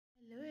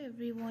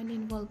everyone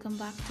and welcome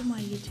back to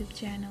my YouTube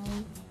channel.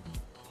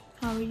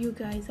 How are you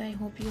guys? I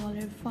hope you all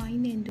are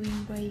fine and doing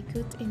very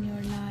good in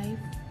your life.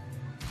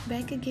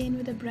 Back again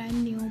with a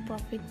brand new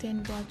perfect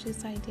and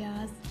gorgeous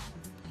ideas.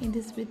 In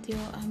this video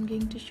I'm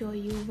going to show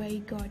you very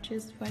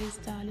gorgeous, very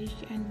stylish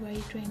and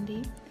very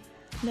trendy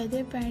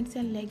leather pants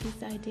and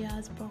leggings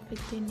ideas,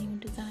 perfect in new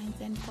designs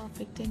and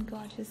perfect in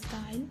gorgeous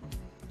style.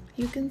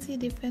 You can see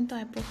different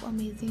type of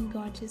amazing,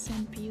 gorgeous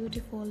and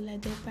beautiful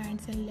leather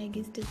pants and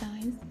leggings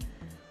designs.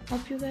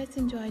 Hope you guys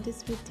enjoy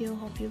this video.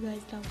 Hope you guys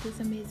love these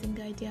amazing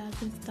ideas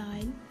and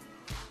style.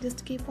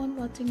 Just keep on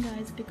watching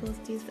guys, because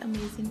these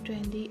amazing,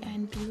 trendy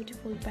and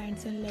beautiful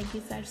pants and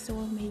leggings are so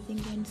amazing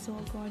and so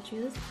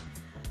gorgeous.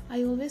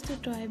 I always do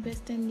try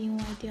best and new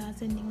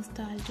ideas and new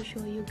style to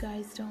show you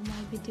guys through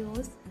my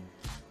videos.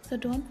 So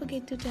don't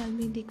forget to tell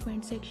me in the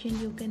comment section.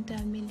 You can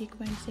tell me in the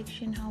comment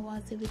section how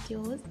was the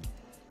videos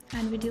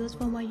and videos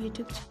for my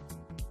YouTube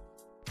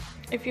channel.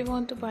 If you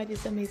want to buy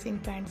these amazing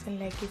pants and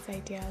leggings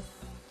ideas,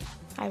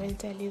 I will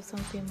tell you some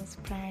famous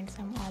brands,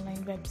 some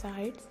online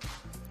websites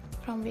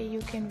from where you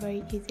can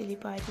very easily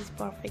buy these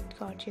perfect,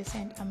 gorgeous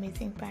and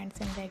amazing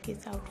pants and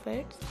leggings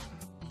outfits.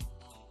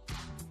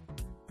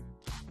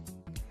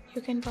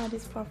 You can buy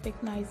these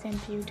perfect, nice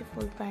and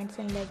beautiful pants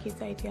and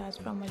leggings ideas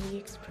from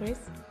AliExpress,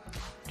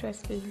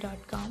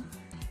 Dressbuild.com,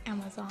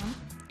 Amazon,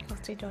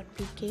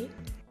 Costa.pk,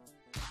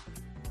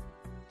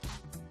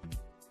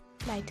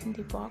 Light in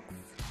the Box,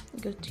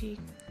 Gucci,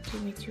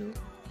 Jimmy Choo,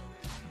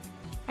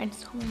 and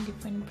so many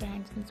different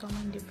brands and so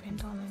many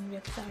different online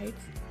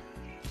websites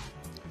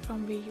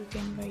from where you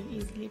can very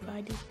easily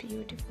buy these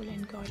beautiful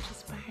and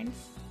gorgeous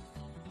pants.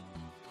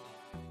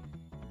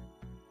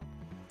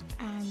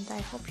 And I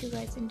hope you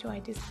guys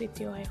enjoyed this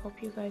video. I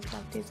hope you guys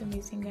love these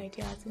amazing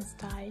ideas and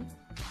style.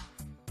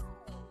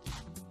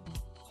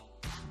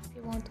 If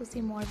you want to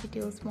see more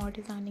videos, more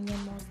designing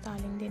and more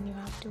styling, then you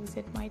have to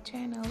visit my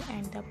channel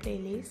and the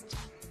playlist.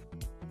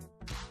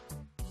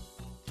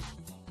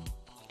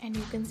 And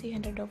you can see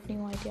hundreds of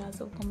new ideas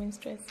of women's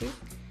dresses,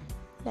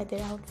 leather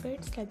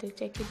outfits, leather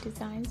jacket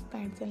designs,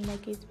 pants and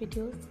leggings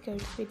videos,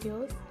 skirts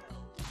videos,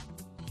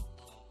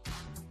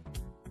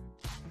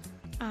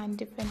 and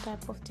different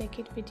type of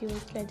jacket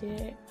videos,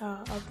 leather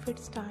outfit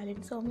style,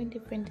 and so many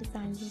different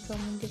designs and so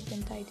many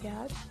different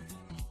ideas.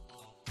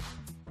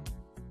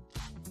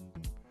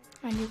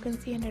 And you can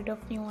see hundreds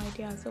of new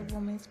ideas of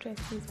women's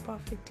dresses,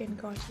 perfect and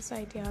gorgeous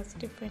ideas,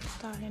 different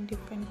style and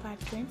different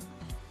pattern.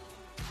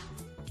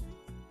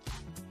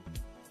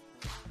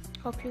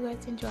 Hope you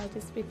guys enjoyed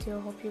this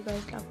video. Hope you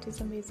guys love these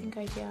amazing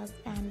ideas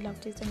and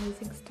love this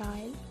amazing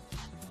style.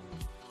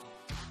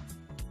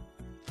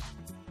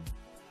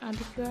 And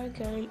if you are a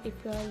girl, if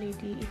you are a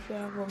lady, if you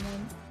are a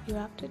woman, you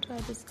have to try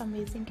this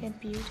amazing and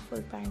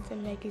beautiful pants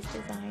and leggings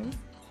designs.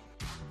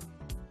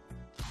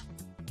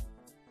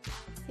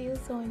 See you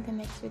soon in the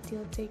next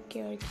video. Take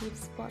care, keep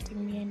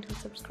supporting me and do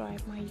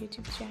subscribe my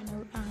YouTube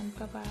channel, and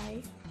bye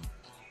bye.